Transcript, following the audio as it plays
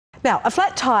Now, a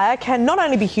flat tyre can not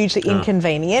only be hugely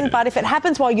inconvenient, but if it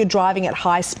happens while you're driving at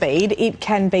high speed, it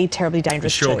can be terribly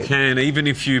dangerous too. It sure can. Even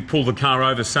if you pull the car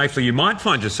over safely, you might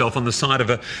find yourself on the side of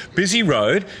a busy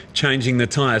road changing the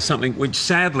tyre, something which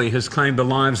sadly has claimed the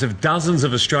lives of dozens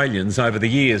of Australians over the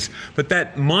years. But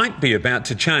that might be about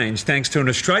to change thanks to an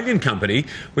Australian company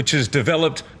which has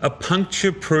developed a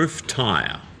puncture-proof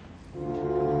tyre.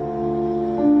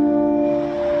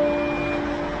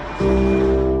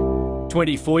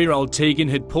 24-year-old Tegan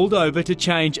had pulled over to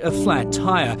change a flat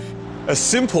tyre. A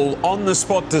simple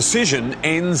on-the-spot decision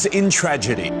ends in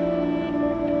tragedy.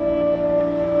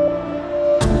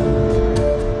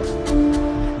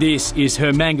 This is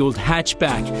her mangled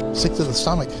hatchback. Sick to the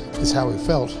stomach is how we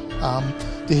felt.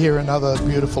 To hear another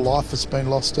beautiful life that's been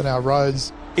lost in our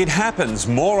roads. It happens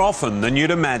more often than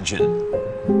you'd imagine.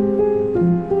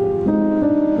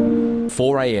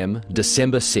 4 a.m,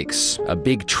 December 6. A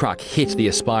big truck hit the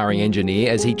aspiring engineer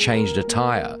as he changed a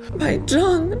tyre. My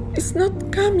John is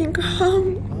not coming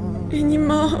home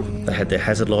anymore. They had their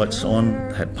hazard lights on,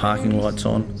 they had parking lights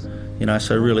on, you know,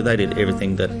 so really they did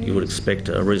everything that you would expect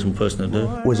a reasonable person to do.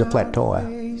 It was a flat tyre.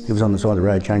 He was on the side of the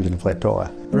road changing a flat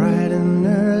tyre. Bright and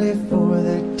early for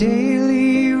the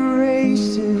daily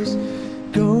races,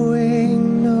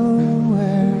 going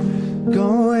nowhere,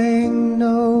 going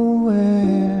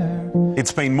nowhere.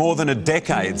 It's been more than a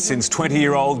decade since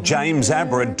 20-year-old James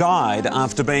Abra died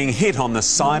after being hit on the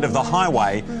side of the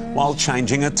highway while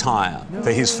changing a tyre.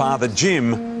 For his father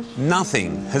Jim,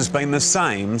 nothing has been the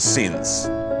same since.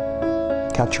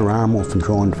 Cut your arm off and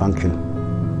try and function.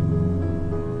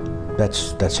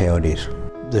 That's how it is.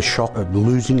 The shock of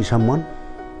losing someone,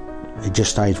 it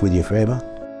just stays with you forever.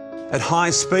 At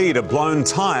high speed, a blown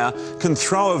tyre can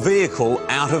throw a vehicle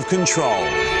out of control.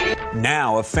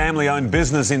 Now, a family-owned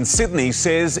business in Sydney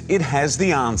says it has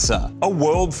the answer. A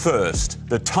world first.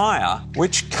 The tyre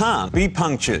which can't be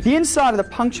punctured. The inside of the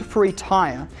puncture-free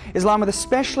tyre is lined with a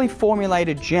specially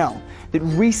formulated gel that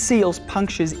reseals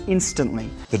punctures instantly.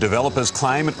 The developers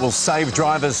claim it will save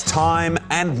drivers time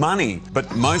and money,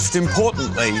 but most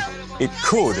importantly, it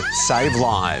could save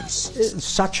lives. It's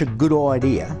such a good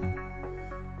idea,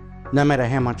 no matter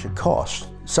how much it costs.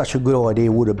 Such a good idea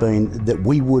would have been that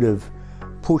we would have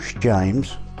pushed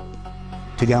James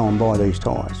to go and buy these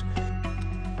tyres.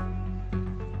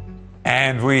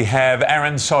 And we have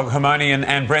Aron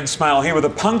and Brent Smale here with a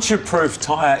puncture-proof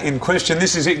tyre in question.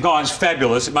 This is it, guys,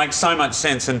 fabulous. It makes so much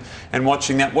sense, and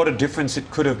watching that, what a difference it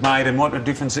could have made and what a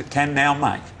difference it can now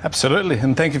make. Absolutely,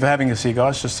 and thank you for having us here,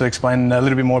 guys, just to explain a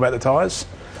little bit more about the tyres.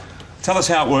 Tell us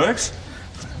how it works.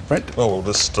 Brent? Well, we'll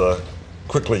just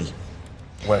quickly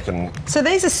whack and... So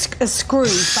these are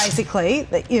screws, basically,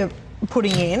 that you're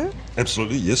putting in.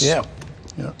 Absolutely, yes. Yeah.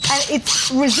 And it's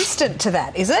resistant to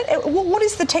that, is it? What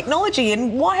is the technology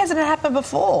and why hasn't it happened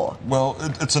before? Well,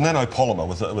 it's a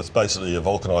nanopolymer with basically a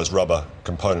vulcanised rubber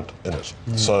component in it.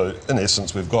 So, in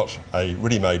essence, we've got a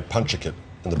ready-made puncture kit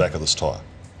in the back of this tyre.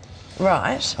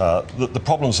 Right. The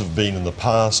problems have been in the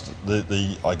past,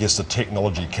 I guess the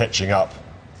technology catching up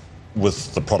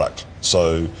with the product.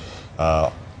 So,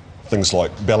 things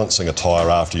like balancing a tyre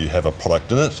after you have a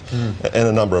product in it, and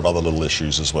a number of other little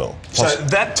issues as well. So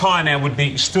that tyre now would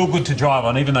be still good to drive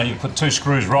on, even though you put two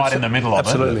screws right in the middle of it?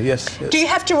 Absolutely, yes. Do you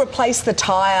have to replace the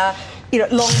tyre,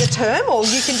 longer term, or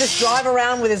you can just drive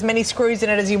around with as many screws in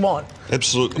it as you want?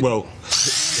 Absolutely. Well,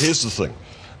 here's the thing.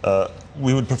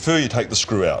 We would prefer you take the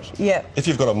screw out. Yeah. If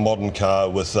you've got a modern car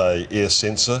with an air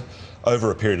sensor,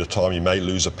 over a period of time you may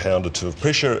lose a pound or two of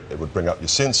pressure. It would bring up your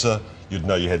sensor. You'd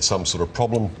know you had some sort of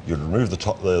problem. You'd remove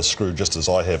the screw just as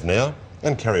I have now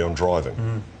and carry on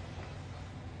driving.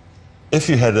 If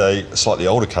you had a slightly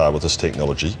older car with this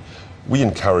technology, we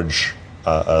encourage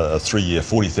a 3-year,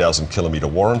 40,000 kilometre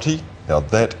warranty. Now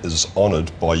that is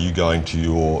honoured by you going to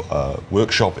your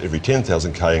workshop every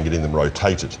 10,000 k and getting them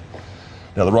rotated.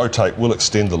 Now the rotate will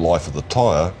extend the life of the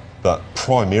tyre, but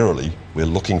primarily we're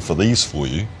looking for these for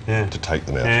you to take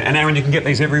them out. And Aron, you can get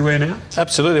these everywhere now?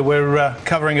 Absolutely, we're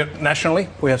covering it nationally.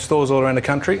 We have stores all around the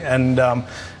country, and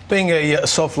being a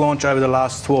soft launch over the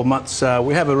last 12 months,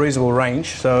 we have a reasonable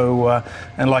range, so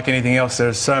and like anything else,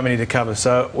 there's so many to cover,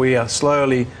 so we are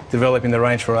slowly developing the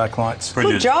range for our clients.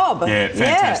 Brilliant. Good job. Yeah,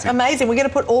 fantastic. Yeah, amazing. We're going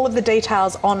to put all of the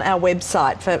details on our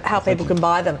website for how people can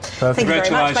buy them. Thank you very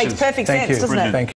much. Makes perfect sense, doesn't it? Thank you.